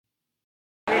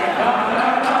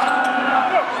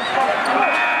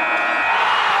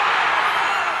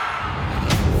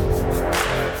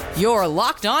Your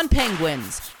Locked On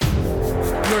Penguins,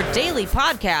 your daily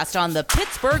podcast on the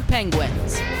Pittsburgh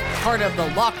Penguins, part of the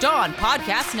Locked On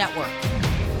Podcast Network.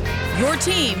 Your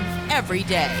team every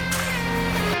day.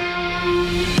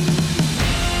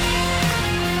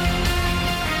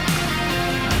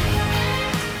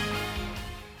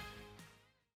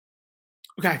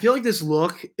 Okay, I feel like this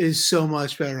look is so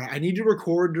much better. I need to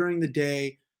record during the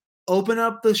day, open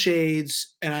up the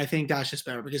shades, and I think that's just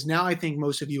better because now I think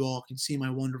most of you all can see my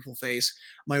wonderful face.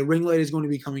 My ring light is going to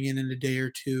be coming in a day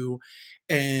or two,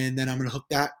 and then I'm going to hook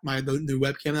the new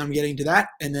webcam that I'm getting to that,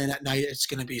 and then at night it's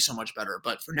going to be so much better.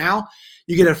 But for now,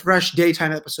 you get a fresh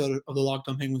daytime episode of the Locked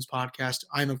On Penguins podcast.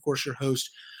 I'm, of course, your host,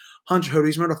 Hunter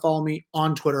Hodes. Remember to follow me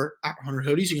on Twitter, at Hunter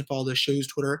Hodes. You can follow the show's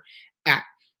Twitter, at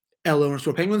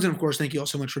 @LO_Penguins. And of course, thank you all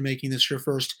so much for making this your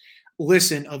first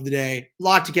listen of the day. A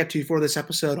lot to get to for this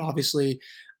episode. Obviously,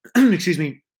 excuse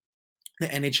me, the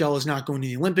NHL is not going to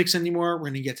the Olympics anymore. We're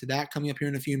going to get to that coming up here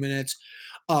in a few minutes.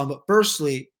 But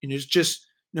firstly, there's just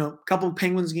a couple of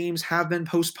Penguins games have been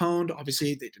postponed.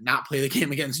 Obviously, they did not play the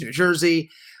game against New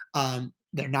Jersey.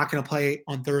 They're not going to play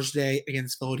on Thursday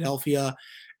against Philadelphia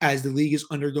as the league is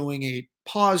undergoing a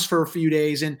pause for a few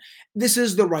days. And this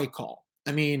is the right call.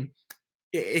 I mean,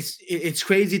 it's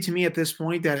crazy to me at this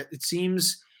point that it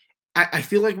seems I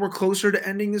feel like we're closer to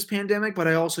ending this pandemic, but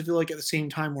I also feel like at the same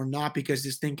time we're not because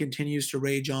this thing continues to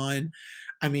rage on.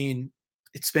 I mean,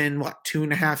 it's been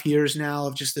 2.5 years now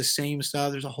of just the same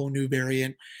stuff. There's a whole new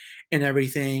variant and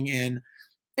everything, and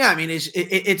yeah, I mean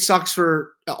it sucks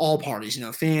for all parties,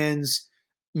 fans,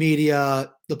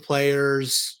 media, the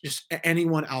players, just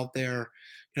anyone out there,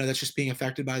 that's just being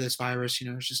affected by this virus.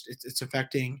 It's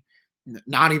affecting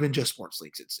not even just sports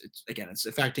leagues. It's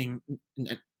affecting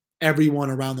everyone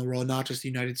around the world, not just the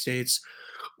United States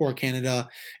or Canada.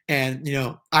 And,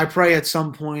 I pray at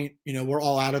some point, we're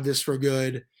all out of this for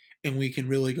good and we can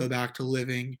really go back to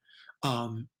living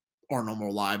our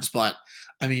normal lives. But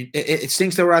I mean, it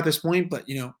stinks that we're at this point, but,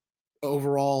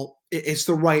 overall it's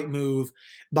the right move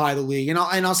by the league. And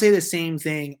I'll say the same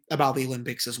thing about the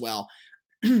Olympics as well.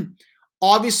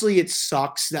 Obviously it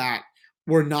sucks that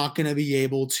we're not going to be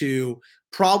able to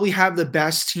probably have the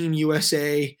best Team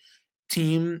USA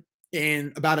team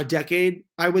in about a decade,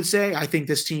 I would say. I think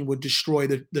this team would destroy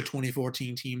the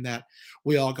 2014 team that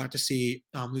we all got to see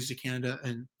lose to Canada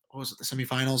in, the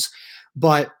semifinals.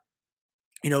 But,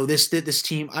 this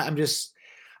team,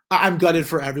 I'm gutted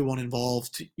for everyone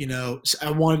involved.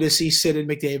 I wanted to see Sid and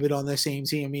McDavid on the same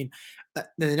team. I mean,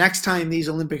 the next time these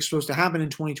Olympics are supposed to happen in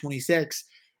 2026,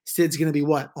 Sid's going to be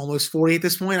almost 40 at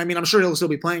this point. I mean, I'm sure he'll still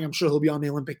be playing. I'm sure he'll be on the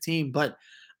Olympic team, but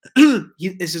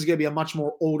this is going to be a much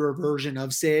more older version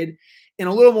of Sid and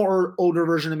a little more older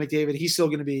version of McDavid. He's still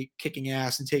going to be kicking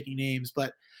ass and taking names,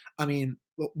 but I mean,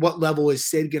 what level is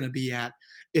Sid going to be at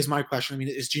is my question. I mean,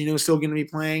 is Gino still going to be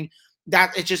playing?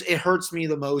 That it hurts me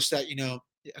the most that,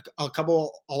 a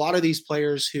lot of these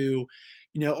players who,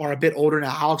 are a bit older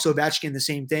now, Alex Ovechkin, the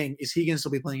same thing. Is he going to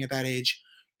still be playing at that age?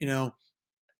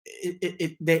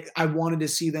 I wanted to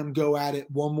see them go at it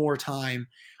one more time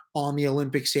on the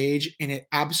Olympic stage, and it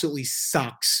absolutely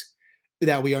sucks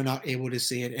that we are not able to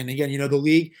see it. And again, the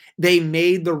league, they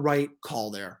made the right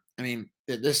call there. I mean,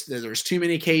 there's too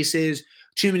many cases,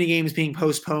 too many games being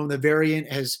postponed. The variant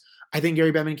has, I think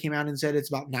Gary Bettman came out and said it's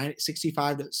about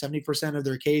 65 to 70% of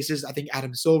their cases. I think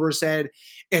Adam Silver said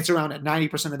it's around at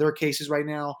 90% of their cases right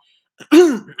now.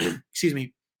 Excuse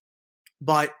me.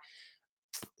 But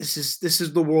this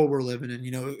is the world we're living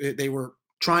in. They were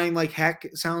trying like heck,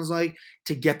 it sounds like,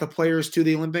 to get the players to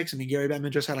the Olympics. I mean, Gary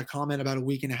Bettman just had a comment about a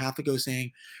week and a half ago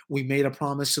saying we made a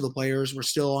promise to the players. We're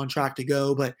still on track to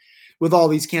go. But with all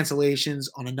these cancellations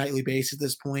on a nightly basis at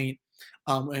this point,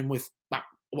 and with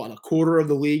a quarter of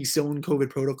the league still in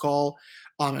COVID protocol,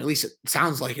 at least it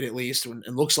sounds like it, at least, and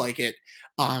looks like it.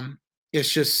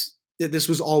 It's just this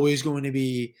was always going to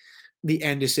be the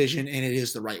end decision, and it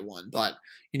is the right one. But,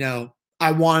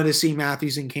 I wanted to see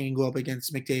Matthews and Kane go up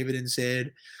against McDavid and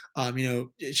Sid.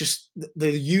 It's just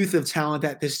the youth of talent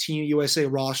that this Team USA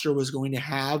roster was going to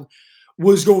have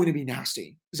was going to be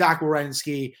nasty. Zach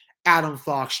Werenski, Adam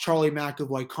Fox, Charlie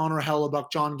McAvoy, Connor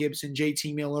Hellebuck, John Gibson,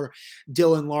 JT Miller,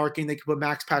 Dylan Larkin. They could put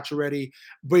Max Pacioretty,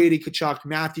 Brady Tkachuk,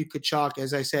 Matthew Tkachuk,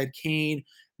 as I said, Kane,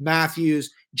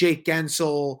 Matthews, Jake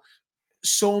Gensel,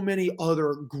 so many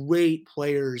other great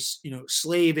players,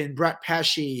 Slavin, Brett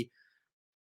Pesce.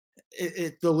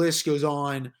 The list goes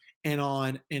on and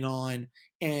on and on.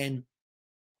 And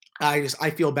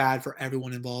I feel bad for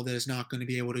everyone involved that is not going to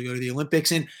be able to go to the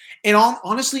Olympics. And it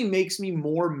honestly makes me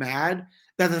more mad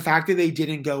that the fact that they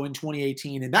didn't go in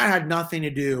 2018, and that had nothing to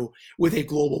do with a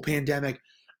global pandemic.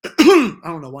 I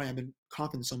don't know why I've been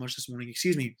coughing so much this morning.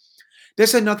 Excuse me.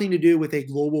 This had nothing to do with a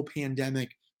global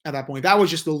pandemic at that point. That was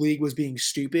just the league was being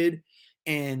stupid,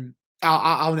 and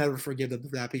I'll never forgive them for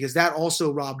that because that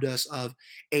also robbed us of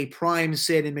a prime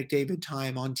Sid and McDavid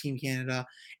time on Team Canada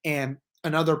and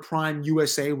another prime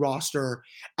USA roster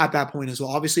at that point as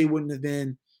well. Obviously, it wouldn't have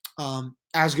been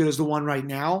as good as the one right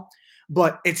now,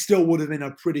 but it still would have been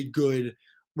a pretty good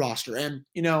roster. And,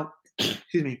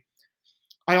 excuse me,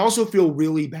 I also feel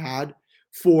really bad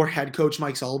for head coach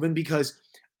Mike Sullivan because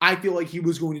I feel like he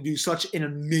was going to do such an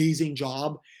amazing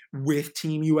job with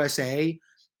Team USA.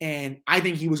 And I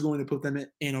think he was going to put them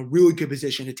in a really good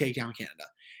position to take down Canada.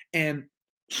 And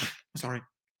sorry,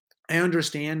 I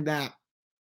understand that.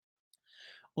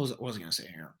 What was I going to say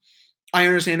here? I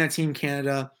understand that Team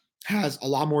Canada has a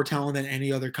lot more talent than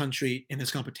any other country in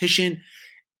this competition.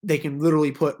 They can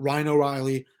literally put Ryan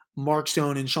O'Reilly, Mark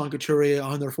Stone, and Sean Couturier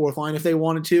on their fourth line if they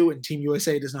wanted to, and Team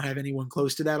USA does not have anyone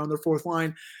close to that on their fourth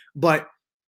line. But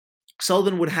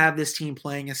Sullivan would have this team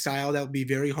playing a style that would be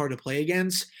very hard to play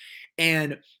against.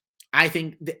 And I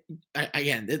think,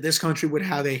 again, this country would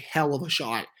have a hell of a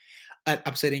shot at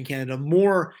upsetting Canada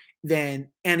more than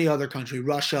any other country.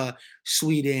 Russia,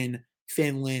 Sweden,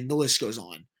 Finland, the list goes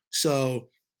on. So,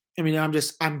 I mean,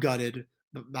 I'm gutted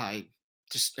by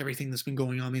just everything that's been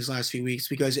going on these last few weeks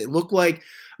because it looked like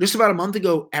just about a month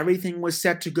ago, everything was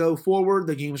set to go forward.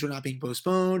 The games were not being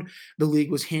postponed. The league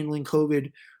was handling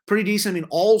COVID pretty decent. I mean,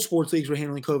 all sports leagues were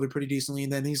handling COVID pretty decently.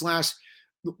 And then this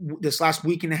last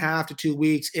week and a half to 2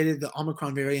 weeks, the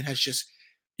Omicron variant has just,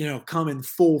 come in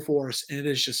full force, and it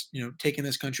is just, taking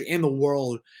this country and the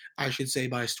world, I should say,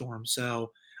 by storm.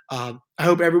 So I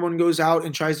hope everyone goes out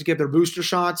and tries to get their booster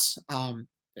shots.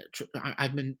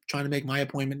 I've been trying to make my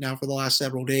appointment now for the last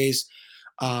several days.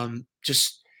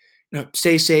 Just,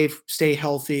 stay safe, stay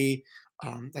healthy.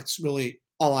 That's really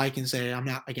all I can say. I'm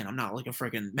not like a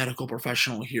freaking medical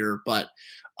professional here, but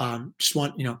just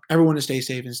want, everyone to stay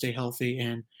safe and stay healthy.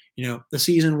 And, the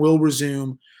season will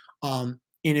resume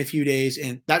in a few days.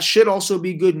 And that should also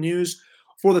be good news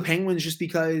for the Penguins just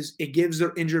because it gives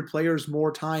their injured players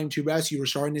more time to rest. You were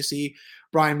starting to see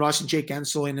Brian Rust and Jake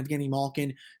Guentzel and Evgeny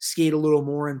Malkin skate a little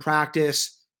more in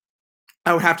practice.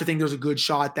 I would have to think there's a good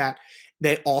shot that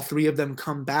all three of them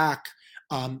come back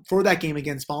for that game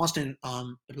against Boston. I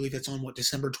believe it's on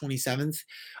December 27th,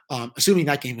 assuming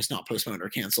that game is not postponed or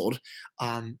canceled.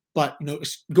 But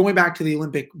going back to the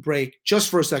Olympic break just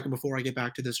for a second before I get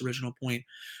back to this original point.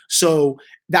 So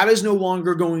that is no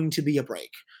longer going to be a break.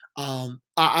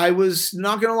 I was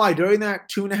not going to lie, during that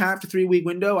 2.5 to 3 week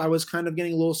window, I was kind of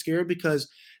getting a little scared because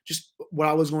just what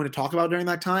I was going to talk about during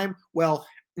that time. Well,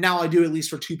 now I do, at least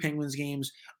for 2 Penguins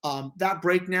games. That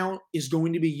break now is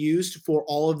going to be used for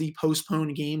all of the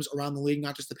postponed games around the league,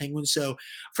 not just the Penguins. So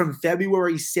from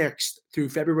February 6th through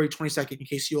February 22nd, in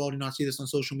case you all do not see this on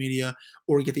social media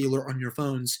or get the alert on your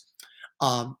phones,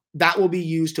 that will be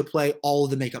used to play all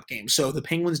of the makeup games. So the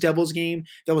Penguins-Devils game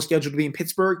that was scheduled to be in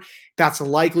Pittsburgh, that's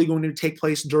likely going to take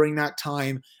place during that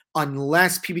time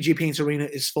unless PPG Paints Arena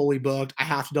is fully booked. I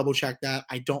have to double check that.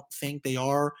 I don't think they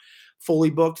are fully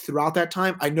booked throughout that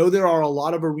time. I know there are a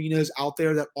lot of arenas out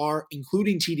there that are,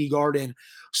 including TD Garden.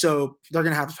 So they're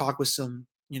going to have to talk with some,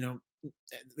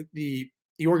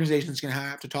 the organization is going to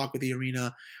have to talk with the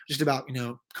arena just about,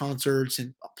 concerts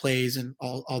and plays and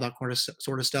all that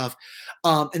sort of stuff.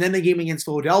 And then the game against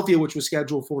Philadelphia, which was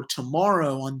scheduled for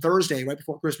tomorrow on Thursday, right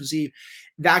before Christmas Eve,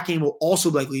 that game will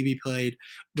also likely be played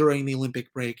during the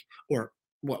Olympic break, or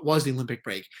what was the Olympic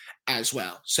break as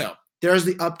well. So there's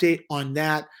the update on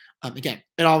that. Again,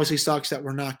 it obviously sucks that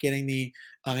we're not getting the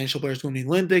NHL players going to the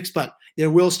Olympics, but there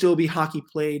will still be hockey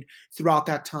played throughout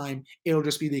that time. It'll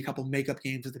just be the couple makeup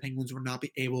games that the Penguins will not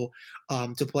be able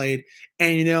to play.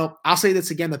 And, I'll say this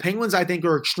again. The Penguins, I think,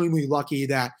 are extremely lucky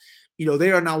that,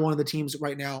 they are not one of the teams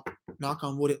right now, knock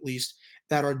on wood at least,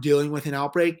 that are dealing with an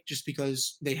outbreak just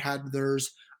because they had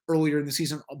theirs earlier in the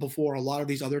season before a lot of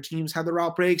these other teams had their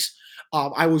outbreaks.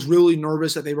 I was really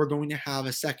nervous that they were going to have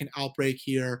a second outbreak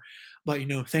here. But,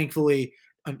 thankfully,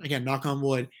 again, knock on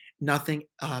wood, nothing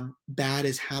bad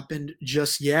has happened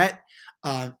just yet.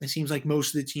 It seems like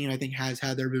most of the team, I think, has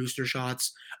had their booster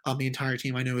shots. The entire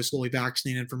team, I know, is fully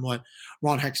vaccinated from what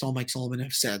Ron Hextall and Mike Sullivan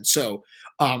have said. So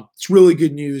it's really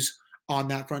good news on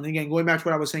that front. And again, going back to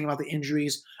what I was saying about the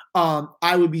injuries,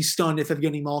 I would be stunned if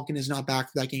Evgeny Malkin is not back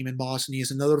for that game in Boston. He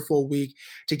has another full week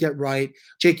to get right.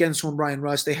 Jake Guentzel and Brian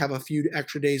Rust, they have a few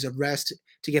extra days of rest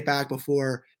to get back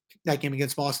before that game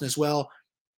against Boston as well.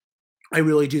 I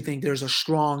really do think there's a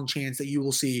strong chance that you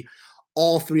will see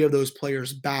all three of those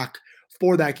players back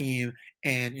for that game.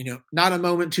 And, not a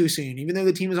moment too soon. Even though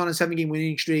the team is on a 7-game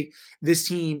winning streak, this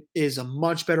team is a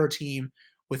much better team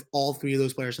with all three of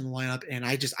those players in the lineup. And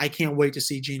I can't wait to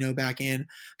see Gino back in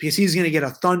because he's going to get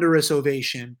a thunderous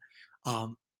ovation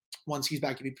once he's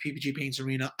back at PPG Paints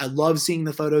Arena. I love seeing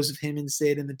the photos of him and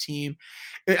Sid and the team.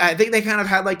 I think they kind of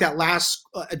had like that last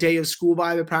day of school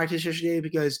vibe at practice yesterday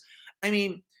because, I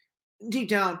mean, deep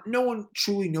down, no one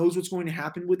truly knows what's going to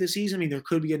happen with the season. I mean, there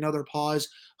could be another pause.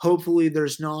 Hopefully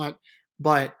there's not.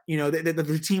 But,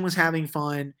 the team was having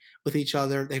fun with each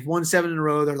other. They've won 7 in a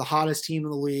row. They're the hottest team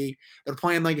in the league. They're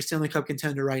playing like a Stanley Cup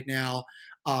contender right now.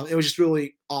 It was just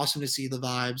really awesome to see the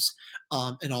vibes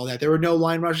and all that. There were no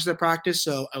line rushes at practice,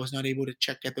 so I was not able to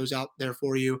get those out there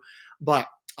for you. But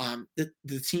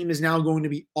the team is now going to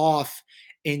be off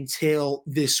until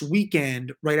this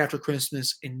weekend, right after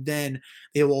Christmas, and then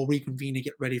they will reconvene to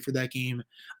get ready for that game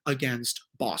against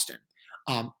Boston.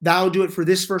 That'll do it for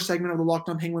this first segment of the Locked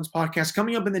On Penguins podcast.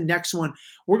 Coming up in the next one,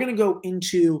 we're going to go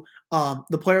into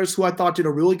the players who I thought did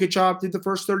a really good job through the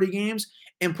first 30 games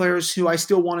and players who I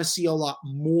still want to see a lot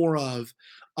more of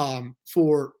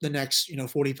for the next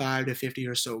 45 to 50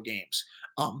 or so games.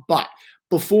 But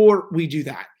before we do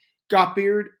that, got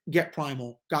beard, get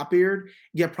primal. Got beard,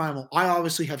 get primal. I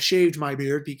obviously have shaved my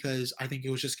beard because I think it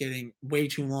was just getting way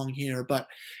too long here. But,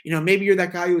 maybe you're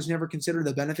that guy who has never considered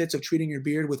the benefits of treating your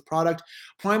beard with product.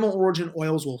 Primal Origin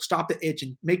Oils will stop the itch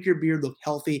and make your beard look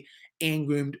healthy and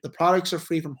groomed. The products are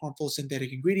free from harmful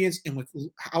synthetic ingredients and with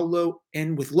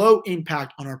low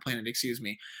impact on our planet.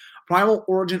 Primal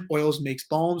Origin Oils makes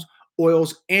balms,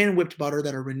 oils, and whipped butter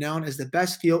that are renowned as the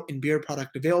best feel and beard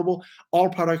product available. All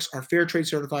products are fair trade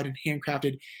certified and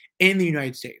handcrafted in the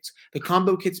United States. The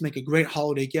combo kits make a great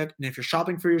holiday gift, and if you're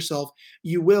shopping for yourself,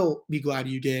 you will be glad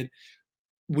you did.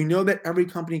 We know that every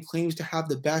company claims to have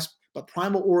the best, but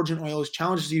Primal Origin Oils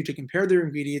challenges you to compare their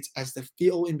ingredients as the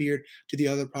feel and beard to the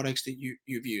other products that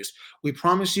you've used. We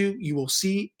promise you will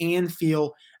see and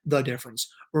feel the difference.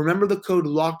 Remember, the code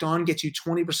LOCKEDON gets you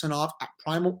 20% off at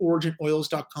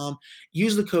primaloriginoils.com.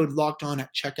 Use the code LOCKEDON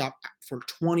at checkout for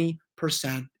 20%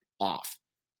 off.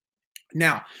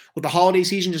 Now, with the holiday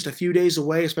season just a few days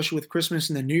away, especially with Christmas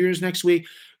and the New Year's next week,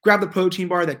 grab the protein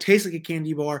bar that tastes like a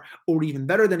candy bar, or even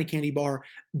better than a candy bar,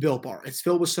 Built Bar. It's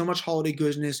filled with so much holiday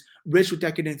goodness, rich with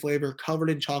decadent flavor, covered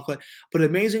in chocolate, but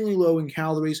amazingly low in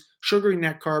calories, sugar,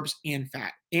 net carbs, and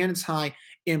fat. And it's high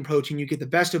in protein. You get the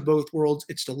best of both worlds.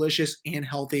 It's delicious and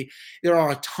healthy. There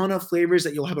are a ton of flavors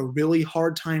that you'll have a really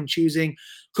hard time choosing.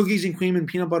 Cookies and cream and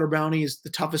peanut butter brownie is the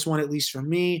toughest one, at least for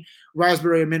me.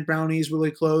 Raspberry and mint brownie is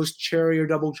really close. Cherry or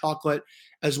double chocolate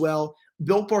as well.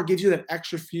 Built Bar gives you that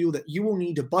extra fuel that you will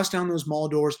need to bust down those mall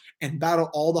doors and battle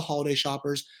all the holiday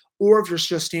shoppers. Or if you're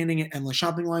just standing in endless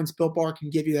shopping lines, Built Bar can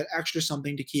give you that extra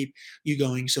something to keep you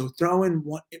going. So throw in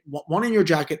one in your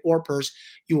jacket or purse.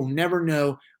 You will never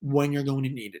know when you're going to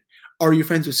need it. Are you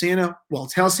friends with Santa? Well,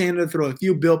 tell Santa to throw a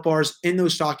few Built Bars in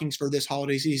those stockings for this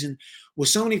holiday season. With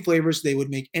so many flavors, they would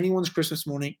make anyone's Christmas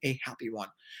morning a happy one.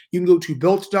 You can go to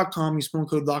Built.com, use promo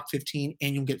code LOCK15,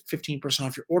 and you'll get 15%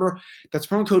 off your order. That's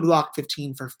promo code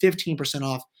LOCK15 for 15%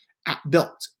 off at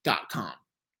Built.com.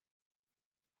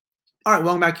 All right,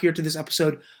 welcome back here to this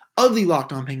episode of the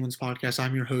Locked On Penguins podcast.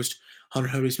 I'm your host, Hunter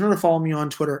Hodes. Remember to follow me on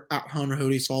Twitter at Hunter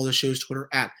Hodes. Follow the show's Twitter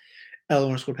at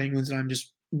 @L_Penguins. And I'm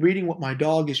just reading what my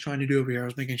dog is trying to do over here. I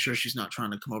was making sure she's not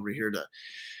trying to come over here to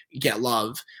get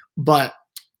love. But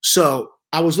so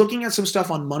I was looking at some stuff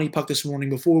on Money Puck this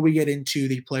morning before we get into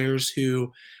the players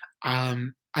who I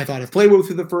thought have played well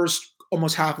through the first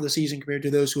almost half of the season compared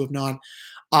to those who have not.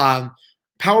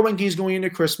 Power rankings going into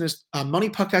Christmas.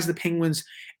 Money Puck has the Penguins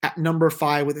at number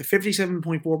 5 with a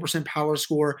 57.4% power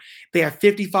score. They have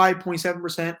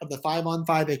 55.7% of the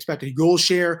 5-on-5 expected goal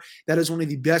share. That is one of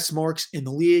the best marks in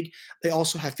the league. They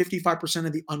also have 55%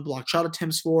 of the unblocked shot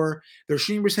attempts for. Their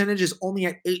shooting percentage is only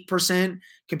at 8%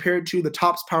 compared to the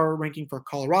top's power ranking for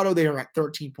Colorado. They are at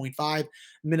 13.5.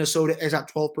 Minnesota is at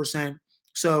 12%.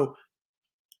 So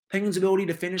Penguins' ability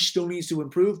to finish still needs to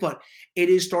improve, but it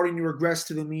is starting to regress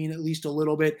to the mean at least a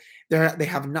little bit. They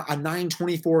have a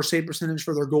 .924 save percentage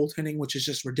for their goaltending, which is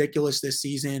just ridiculous this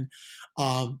season.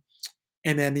 And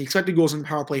then the expected goals in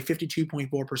power play,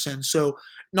 52.4%. So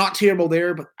not terrible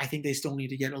there, but I think they still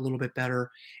need to get a little bit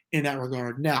better in that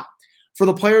regard. Now, for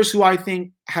the players who I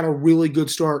think had a really good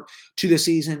start to the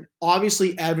season,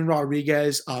 obviously Evan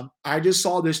Rodrigues. I just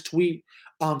saw this tweet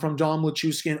from Dom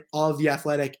Luchuskin of The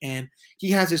Athletic, and he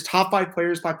has his top 5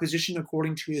 players by position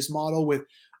according to his model with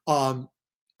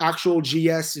actual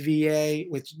GSVA,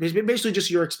 with basically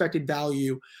just your expected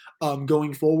value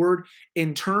going forward.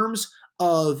 In terms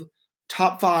of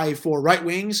top 5 for right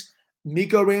wings,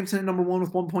 Mikko Rantanen number 1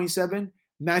 with 1.7,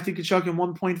 Matthew Tkachuk in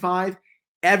 1.5,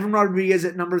 Evan Rodriguez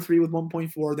at number 3 with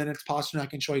 1.4. Then it's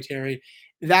Pasternak and Troy Terry.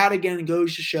 That, again,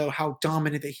 goes to show how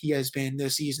dominant that he has been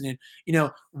this season.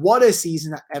 And, what a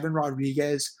season that Evan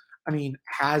Rodriguez,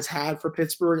 has had for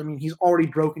Pittsburgh. He's already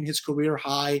broken his career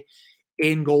high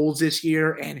in goals this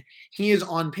year, and he is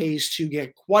on pace to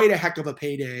get quite a heck of a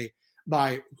payday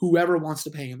by whoever wants to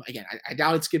pay him. Again, I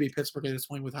doubt it's going to be Pittsburgh at this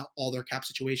point with all their cap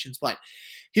situations, but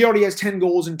he already has 10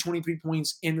 goals and 23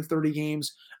 points in the 30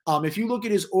 games. If you look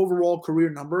at his overall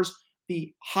career numbers,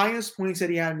 the highest points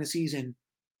that he had in the season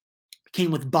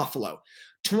came with Buffalo.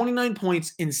 29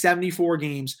 points in 74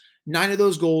 games, 9 of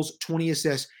those goals, 20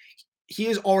 assists. He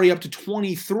is already up to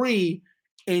 23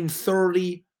 in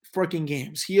 30 freaking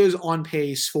games. He is on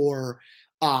pace for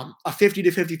a 50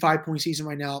 to 55 point season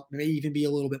right now, maybe even be a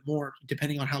little bit more,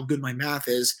 depending on how good my math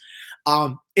is.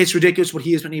 It's ridiculous what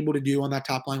he has been able to do on that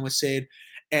top line with Sid.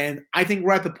 And I think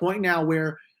we're at the point now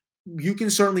where you can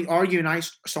certainly argue, and I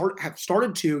have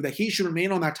started to, that he should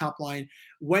remain on that top line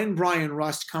when Brian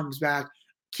Rust comes back.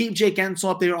 Keep Jake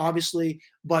Guentzel up there, obviously,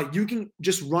 but you can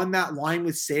just run that line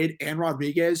with Sid and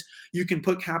Rodriguez. You can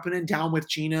put Kapanen down with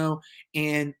Gino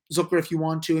and Zucker if you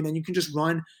want to, and then you can just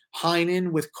run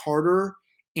Heinen with Carter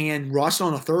and Rust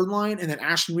on a third line, and then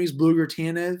Aston Reese, Blueger,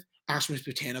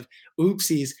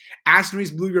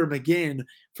 McGinn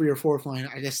for your fourth line.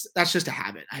 I guess that's just a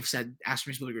habit. I've said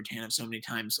Aston Reese, Blueger, Tanev so many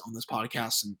times on this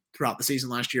podcast and throughout the season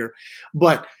last year,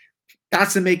 but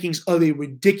that's the makings of a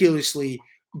ridiculously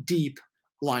deep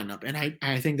lineup. And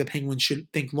I think the Penguins should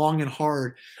think long and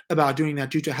hard about doing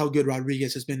that due to how good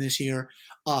Rodriguez has been this year.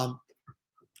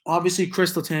 Obviously,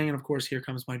 Chris Letang, and of course, here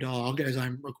comes my dog as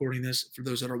I'm recording this for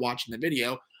those that are watching the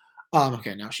video.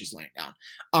 Okay, now she's laying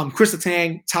down. Chris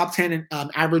Letang, top 10 in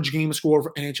average game score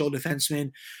for NHL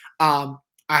defenseman.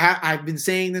 I've been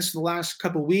saying this for the last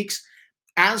couple of weeks.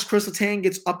 As Chris Letang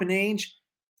gets up in age,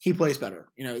 he plays better.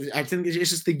 I think it's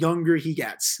just the younger he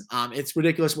gets. It's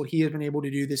ridiculous what he has been able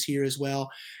to do this year as well.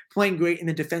 Playing great in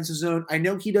the defensive zone. I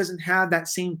know he doesn't have that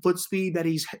same foot speed that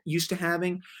he's used to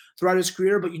having throughout his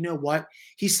career, but you know what?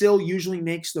 He still usually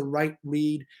makes the right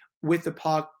read with the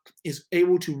puck, is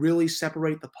able to really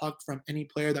separate the puck from any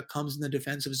player that comes in the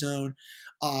defensive zone.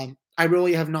 I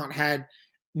really have not had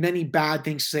many bad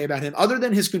things to say about him. Other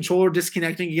than his controller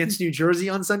disconnecting against New Jersey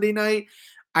on Sunday night,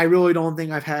 I really don't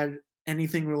think I've had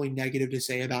anything really negative to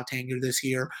say about Tanger this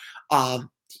year.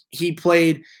 He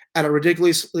played at a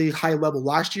ridiculously high level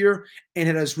last year, and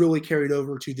it has really carried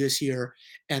over to this year.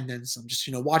 And then some. Just,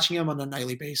 watching him on a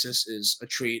nightly basis is a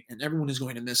treat, and everyone is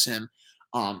going to miss him.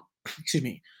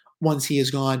 Once he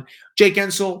is gone. Jake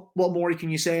Guentzel, what more can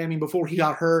you say? Before he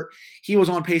got hurt, he was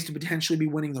on pace to potentially be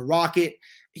winning the Rocket.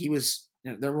 He was,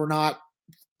 there were not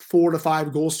 4 to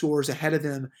 5 goal scorers ahead of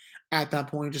him at that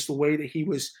point, just the way that he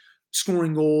was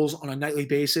scoring goals on a nightly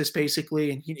basis,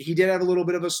 basically. And he did have a little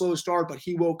bit of a slow start, but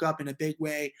he woke up in a big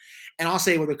way. And I'll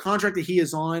say, with the contract that he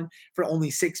is on for only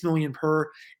 $6 million per,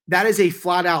 that is a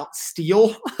flat out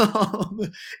steal.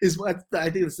 Is what I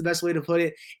think that's the best way to put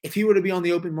it. If he were to be on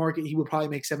the open market, he would probably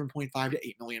make 7.5 to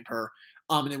 $8 million per.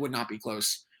 And it would not be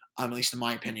close, at least in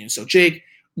my opinion. So Jake,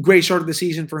 great start of the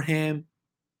season for him.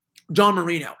 John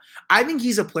Marino. I think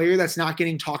he's a player that's not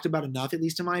getting talked about enough, at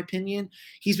least in my opinion.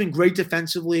 He's been great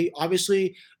defensively.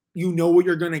 Obviously, you know what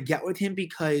you're going to get with him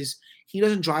because he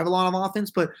doesn't drive a lot of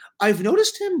offense, but I've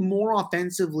noticed him more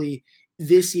offensively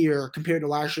this year compared to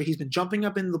last year. He's been jumping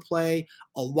up into the play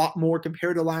a lot more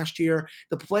compared to last year.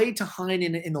 The play to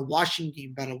Heinen in the Washington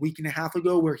game about a week and a half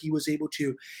ago, where he was able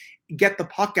to get the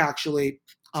puck actually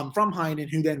from Heinen,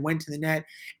 who then went to the net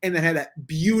and then had that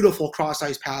beautiful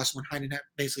cross-ice pass when Heinen had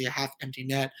basically a half-empty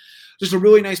net. Just a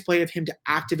really nice play of him to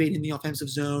activate in the offensive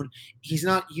zone. He's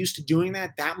not used to doing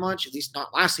that much, at least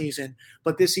not last season,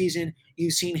 but this season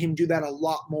you've seen him do that a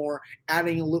lot more,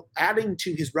 adding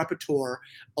to his repertoire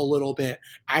a little bit.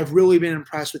 I've really been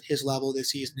impressed with his level this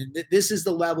season, and this is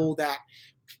the level that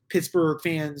Pittsburgh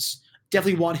fans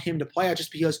definitely want him to play at,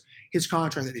 just because his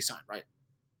contract that he signed, right?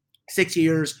 6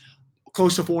 years,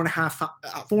 close to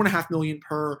 $4.5 million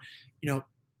per.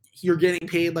 You're getting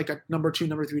paid like a number 2,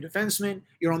 number 3 defenseman.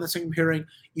 You're on the second pairing.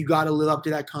 You got to live up to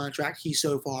that contract. He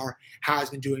so far has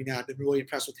been doing that. I've been really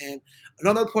impressed with him.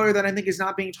 Another player that I think is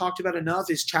not being talked about enough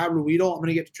is Chad Ruhwedel. I'm going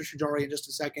to get to Tristan Jarry in just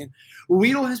a second.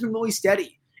 Ruhwedel has been really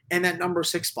steady in that number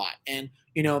 6 spot. And,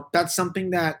 that's something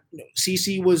that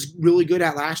CC was really good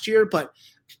at last year, but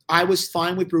I was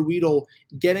fine with Ruhwedel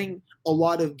getting a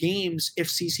lot of games if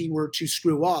CC were to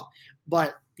screw up.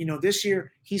 But, this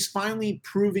year, he's finally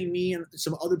proving me and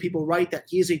some other people right that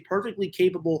he is a perfectly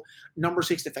capable number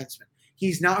 6 defenseman.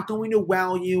 He's not going to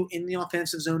wow you in the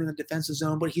offensive zone and the defensive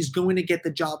zone, but he's going to get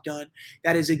the job done.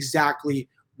 That is exactly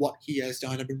what he has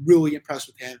done. I've been really impressed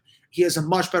with him. He is a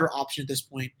much better option at this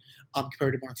point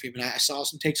compared to Mark Freeman. I saw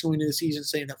some takes going into the season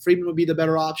saying that Freeman would be the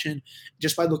better option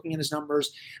just by looking at his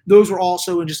numbers. Those were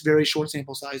also in just very short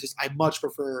sample sizes. I much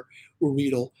prefer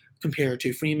Riedel compared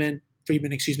to Freeman.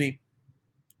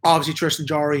 Obviously, Tristan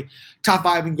Jarry, top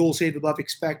 5 in goals saved above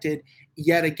expected.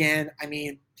 Yet again, I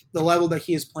mean, the level that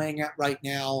he is playing at right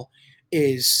now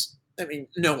is, I mean,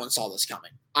 no one saw this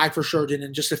coming. I for sure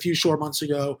didn't. Just a few short months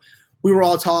ago, we were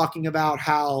all talking about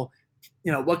how,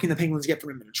 what can the Penguins get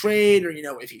from him in a trade, or,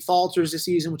 if he falters this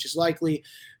season, which is likely,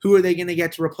 who are they going to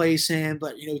get to replace him?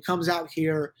 But, he comes out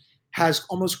here, has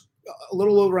almost a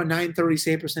little over a .930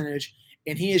 save percentage,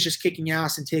 and he is just kicking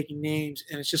ass and taking names.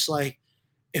 And it's just like,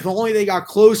 if only they got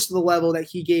close to the level that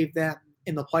he gave them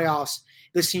in the playoffs,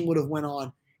 this team would have went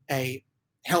on a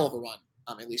hell of a run,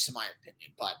 at least in my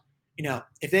opinion. But,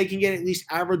 if they can get at least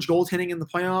average goaltending in the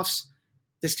playoffs,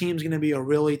 this team's going to be a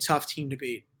really tough team to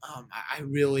beat. I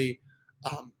really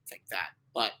think that.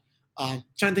 But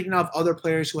trying to think of other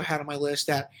players who I had on my list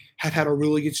that have had a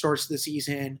really good start to the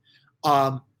season.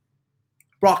 Brock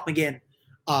McGinn.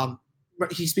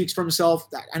 He speaks for himself.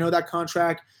 I know that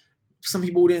contract some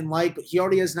people didn't like, but he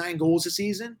already has 9 goals this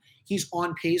season. He's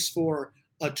on pace for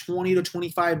a 20 to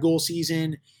 25 goal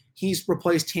season. He's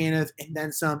replaced Tanev and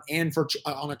then some, and for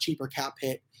on a cheaper cap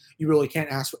hit. You really can't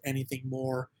ask for anything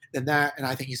more than that, and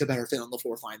I think he's a better fit on the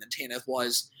fourth line than Tanev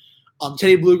was.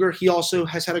 Teddy Bluger, he also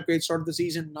has had a great start of the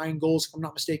season, 9 goals, if I'm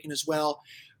not mistaken, as well.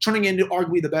 Turning into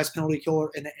arguably the best penalty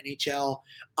killer in the NHL.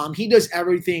 He does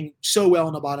everything so well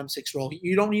in the bottom 6 role.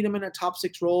 You don't need him in a top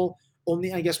 6 role,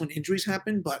 only, I guess, when injuries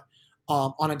happen, but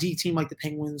on a D team like the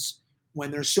Penguins,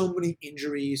 when there's so many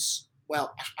injuries,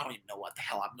 well, I don't even know what the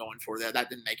hell I'm going for there. That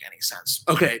didn't make any sense.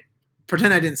 Okay,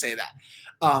 pretend I didn't say that.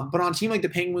 But on a team like the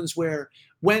Penguins, where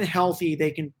when healthy,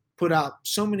 they can put out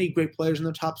so many great players in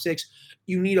the top 6,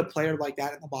 you need a player like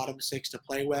that in the bottom 6 to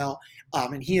play well.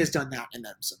 And he has done that and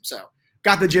then some. So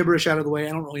got the gibberish out of the way.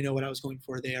 I don't really know what I was going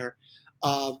for there.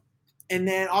 And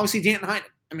then obviously Danton Heinen.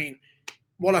 I mean,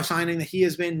 what a signing that he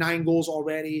has been. 9 goals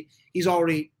already. He's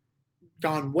already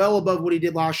gone well above what he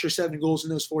did last year, 7 goals in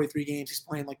those 43 games. He's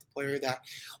playing like the player that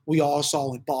we all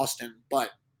saw in Boston, but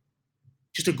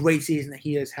just a great season that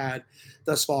he has had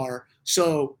thus far.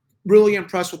 So really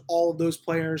impressed with all of those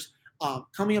players.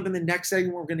 Coming up in the next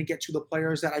segment, we're going to get to the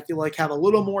players that I feel like have a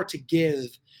little more to give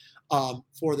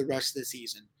for the rest of the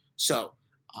season. So,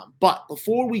 but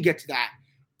before we get to that,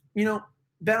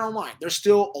 Bet Online. There's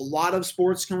still a lot of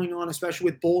sports going on, especially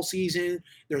with bowl season.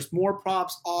 There's more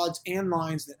props, odds, and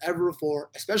lines than ever before,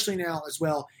 especially now as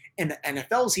well in the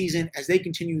NFL season as they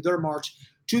continue their march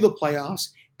to the playoffs.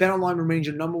 BetOnline remains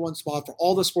your number one spot for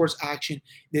all the sports action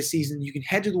this season. You can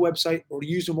head to the website or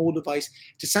use your mobile device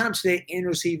to sign up today and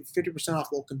receive 50% off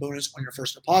welcome bonus on your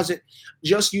first deposit.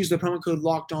 Just use the promo code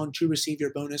LOCKEDON to receive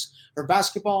your bonus for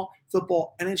basketball,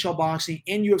 football, NHL boxing,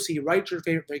 and UFC right to your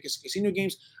favorite Vegas casino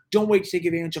games. Don't wait to take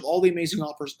advantage of all the amazing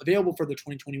offers available for the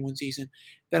 2021 season.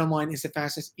 BetOnline is the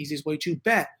fastest, easiest way to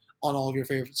bet on all of your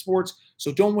favorite sports.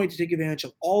 So don't wait to take advantage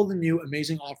of all the new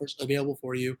amazing offers available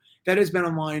for you. That is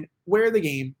BetOnline, where the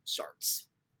game starts.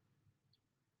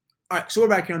 All right, so we're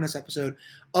back here on this episode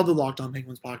of the Locked On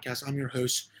Penguins podcast. I'm your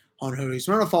host, Hunter Hodes.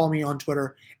 Remember to follow me on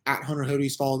Twitter at Hunter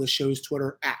Hodes. Follow the show's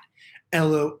Twitter at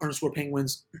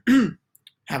LO_Penguins.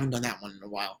 Haven't done that one in a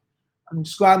while. I'm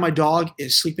just glad my dog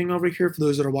is sleeping over here for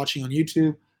those that are watching on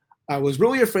YouTube. I was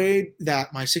really afraid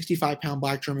that my 65-pound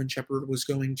black German Shepherd was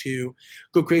going to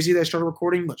go crazy that I started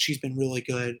recording, but she's been really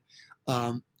good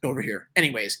over here.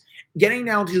 Anyways, getting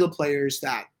down to the players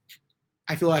that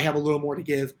I feel like have a little more to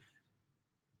give.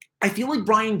 I feel like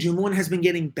Brian Dumoulin has been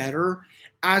getting better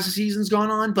as the season's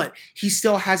gone on, but he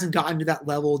still hasn't gotten to that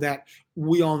level that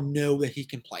we all know that he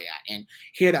can play at. And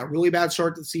he had that really bad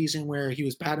start to the season where he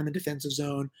was bad in the defensive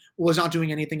zone, was not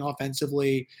doing anything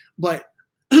offensively. But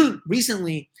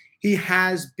recently, he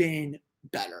has been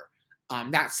better.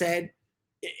 That said,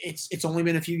 it's only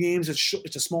been a few games.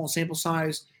 It's a small sample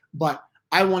size, but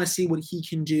I want to see what he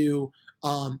can do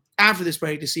after this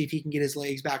break to see if he can get his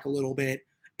legs back a little bit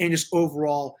and just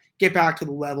overall get back to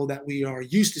the level that we are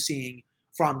used to seeing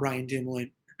from Brian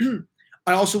Dumoulin.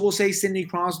 I also will say Sidney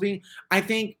Crosby. I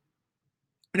think,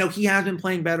 he has been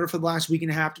playing better for the last week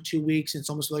and a half to 2 weeks. And it's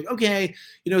almost like, okay,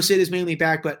 Sid is mainly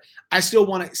back, but I still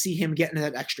want to see him get into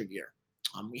that extra gear.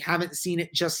 We haven't seen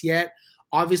it just yet.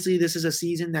 Obviously, this is a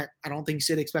season that I don't think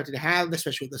Sid expected to have,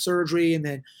 especially with the surgery. And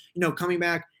then, coming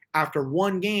back after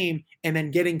one game and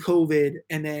then getting COVID,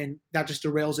 and then that just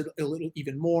derails it a little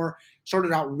even more.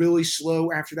 Started out really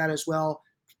slow after that as well.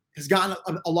 Has gotten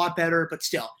a lot better, but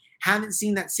still haven't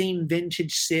seen that same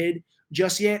vintage Sid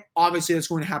just yet. Obviously, that's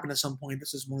going to happen at some point.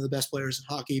 This is one of the best players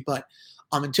in hockey, but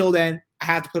until then, I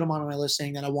have to put him on my list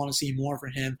saying that I want to see more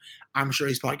from him. I'm sure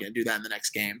he's probably going to do that in the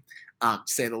next game, to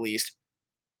say the least.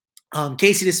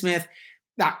 Casey DeSmith,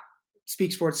 that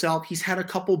speaks for itself. He's had a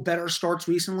couple better starts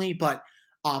recently, but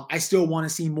I still want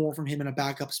to see more from him in a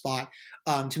backup spot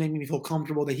to make me feel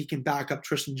comfortable that he can back up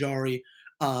Tristan Jarry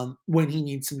when he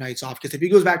needs some nights off. Because if he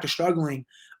goes back to struggling,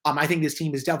 I think this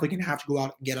team is definitely going to have to go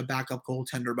out and get a backup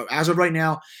goaltender. But as of right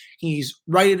now, he's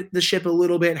righted the ship a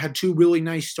little bit, had 2 really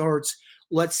nice starts.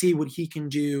 Let's see what he can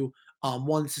do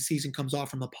once the season comes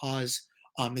off from the pause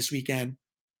this weekend.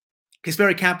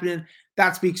 Kasperi Kapanen,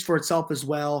 that speaks for itself as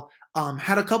well.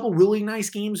 Had a couple really nice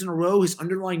games in a row. His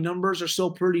underlying numbers are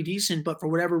still pretty decent, but for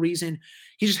whatever reason,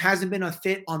 he just hasn't been a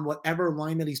fit on whatever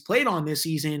line that he's played on this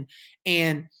season.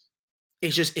 And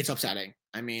it's upsetting.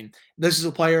 I mean, this is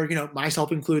a player,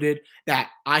 myself included,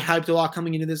 that I hyped a lot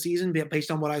coming into this season based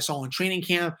on what I saw in training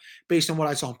camp, based on what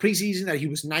I saw in preseason, that he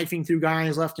was knifing through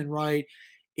guys left and right.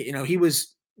 He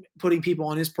was putting people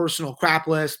on his personal crap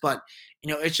list, but,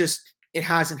 it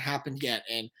hasn't happened yet.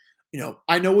 And,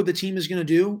 I know what the team is going to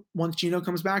do once Gino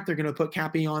comes back. They're going to put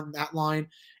Cappy on that line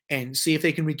and see if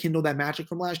they can rekindle that magic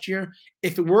from last year.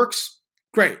 If it works,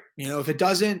 great. If it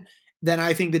doesn't, then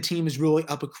I think the team is really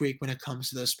up a creek when it comes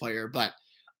to this player. But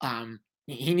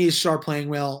he needs to start playing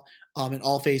well in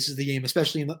all phases of the game,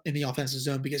 especially in the offensive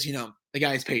zone, because, the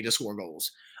guy is paid to score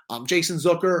goals. Jason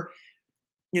Zucker,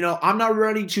 I'm not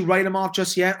ready to write him off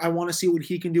just yet. I want to see what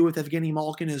he can do with Evgeny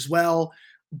Malkin as well.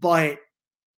 But,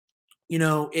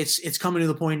 it's coming to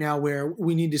the point now where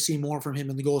we need to see more from him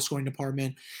in the goal scoring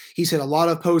department. He's hit a lot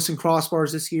of posts and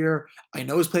crossbars this year. I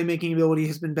know his playmaking ability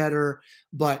has been better,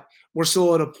 but we're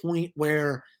still at a point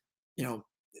where,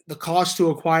 the cost to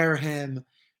acquire him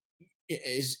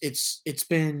it's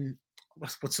been,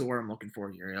 what's the word I'm looking for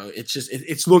here?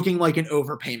 It's looking like an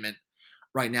overpayment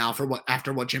right now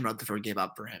after what Jim Rutherford gave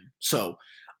up for him. So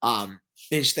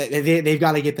they've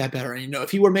got to get that better. And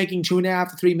if he were making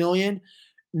 $2.5 to $3 million,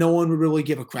 no one would really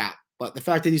give a crap. But the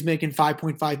fact that he's making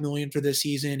 $5.5 million for this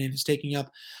season and is taking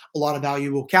up a lot of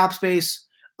valuable cap space,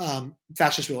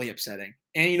 that's just really upsetting.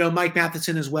 And Mike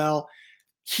Matheson as well.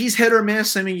 He's hit or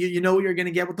miss. I mean, you know what you're going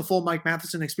to get with the full Mike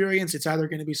Matheson experience. It's either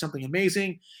going to be something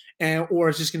amazing, or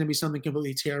it's just going to be something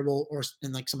completely terrible,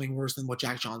 and like something worse than what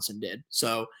Jack Johnson did.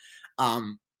 So,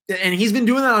 and he's been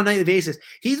doing that on a nightly basis.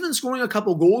 He's been scoring a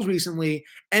couple goals recently,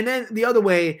 and then the other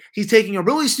way, he's taking a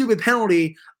really stupid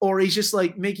penalty, or he's just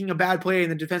like making a bad play in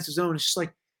the defensive zone. It's just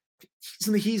like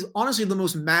he's honestly the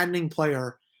most maddening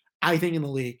player, I think, in the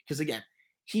league. Because again,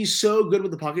 he's so good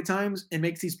with the puck at times and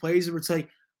makes these plays where it's like,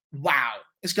 wow,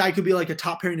 this guy could be like a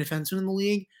top pairing defenseman in the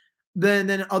league.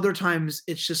 Then other times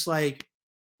it's just like,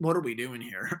 what are we doing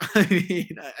here? I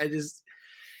mean,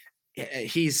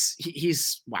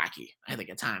 he's wacky, I think,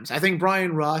 at times. I think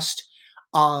Brian Rust,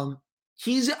 I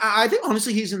think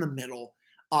honestly he's in the middle.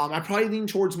 I probably lean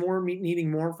towards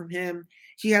needing more from him.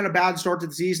 He had a bad start to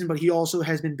the season, but he also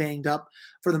has been banged up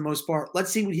for the most part. Let's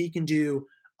see what he can do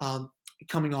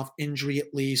coming off injury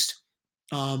at least.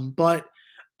 But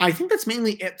I think that's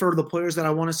mainly it for the players that I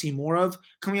want to see more of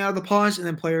coming out of the pause, and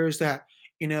then players that,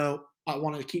 I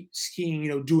want to keep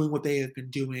seeing, doing what they have been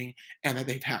doing and that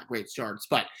they've had great starts.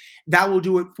 But that will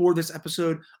do it for this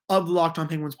episode of the Locked On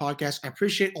Penguins podcast. I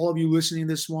appreciate all of you listening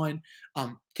to this one.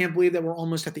 Can't believe that we're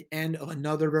almost at the end of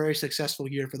another very successful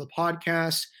year for the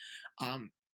podcast.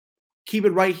 Keep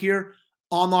it right here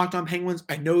on Locked On Penguins.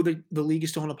 I know that the league is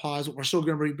still on a pause, but we're still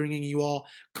going to be bringing you all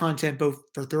content both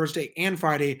for Thursday and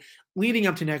Friday leading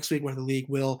up to next week, where the league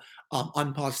will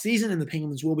unpause season and the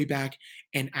Penguins will be back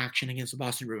in action against the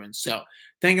Boston Bruins. So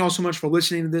thank you all so much for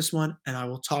listening to this one, and I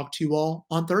will talk to you all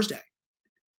on Thursday.